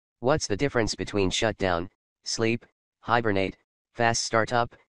What's the difference between shutdown, sleep, hibernate, fast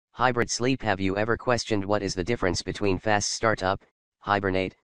startup, hybrid sleep? Have you ever questioned what is the difference between fast startup,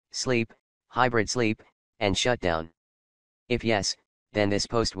 hibernate, sleep, hybrid sleep, and shutdown? If yes, then this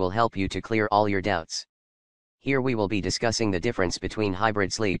post will help you to clear all your doubts. Here we will be discussing the difference between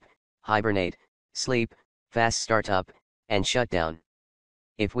hybrid sleep, hibernate, sleep, fast startup, and shutdown.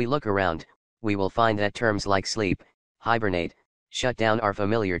 If we look around, we will find that terms like sleep, hibernate, shutdown are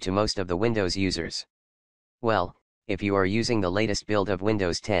familiar to most of the Windows users. Well, if you are using the latest build of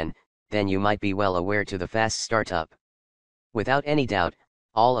Windows 10, then you might be well aware to the fast startup. Without any doubt,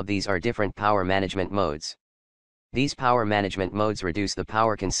 all of these are different power management modes. These power management modes reduce the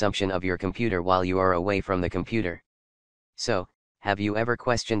power consumption of your computer while you are away from the computer. So, have you ever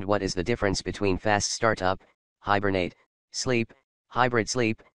questioned what is the difference between fast startup, hibernate, sleep, hybrid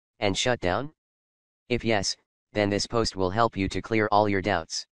sleep, and shutdown? If yes, then this post will help you to clear all your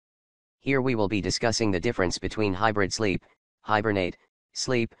doubts. Here we will be discussing the difference between hybrid sleep, hibernate,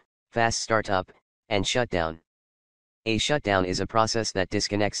 sleep, fast startup, and shutdown. A shutdown is a process that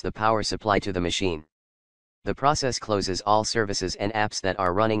disconnects the power supply to the machine. The process closes all services and apps that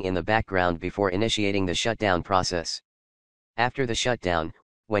are running in the background before initiating the shutdown process. After the shutdown,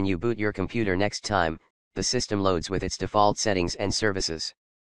 when you boot your computer next time, the system loads with its default settings and services.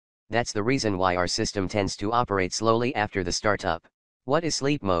 That's the reason why our system tends to operate slowly after the startup. What is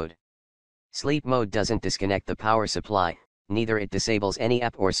sleep mode? Sleep mode doesn't disconnect the power supply, neither it disables any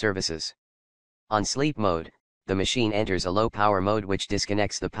app or services. On sleep mode, the machine enters a low power mode which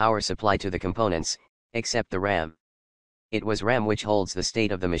disconnects the power supply to the components, except the RAM. It was RAM which holds the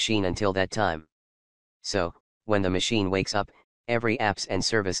state of the machine until that time. So, when the machine wakes up, every apps and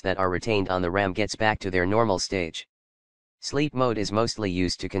service that are retained on the RAM gets back to their normal stage. Sleep mode is mostly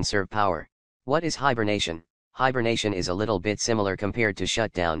used to conserve power. What is hibernation? Hibernation is a little bit similar compared to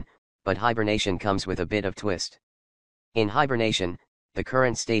shutdown, but hibernation comes with a bit of twist. In hibernation, the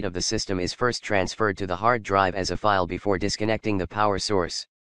current state of the system is first transferred to the hard drive as a file before disconnecting the power source.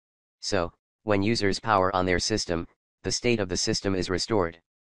 So, when users power on their system, the state of the system is restored.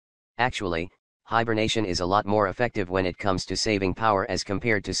 Actually, hibernation is a lot more effective when it comes to saving power as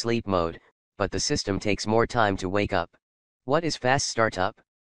compared to sleep mode, but the system takes more time to wake up. What is fast startup?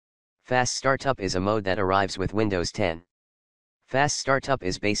 Fast startup is a mode that arrives with Windows 10. Fast startup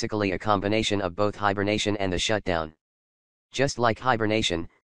is basically a combination of both hibernation and the shutdown. Just like hibernation,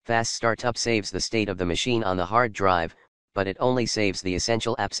 fast startup saves the state of the machine on the hard drive, but it only saves the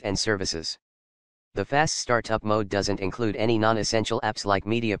essential apps and services. The fast startup mode doesn't include any non-essential apps like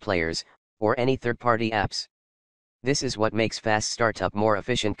media players, or any third-party apps. This is what makes fast startup more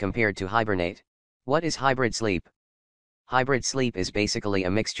efficient compared to hibernate. What is hybrid sleep? Hybrid sleep is basically a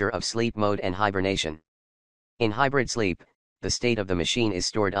mixture of sleep mode and hibernation. In hybrid sleep, the state of the machine is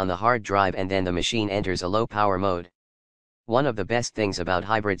stored on the hard drive and then the machine enters a low power mode. One of the best things about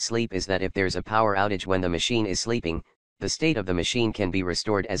hybrid sleep is that if there's a power outage when the machine is sleeping, the state of the machine can be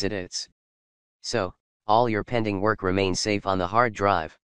restored as it is. So, all your pending work remains safe on the hard drive.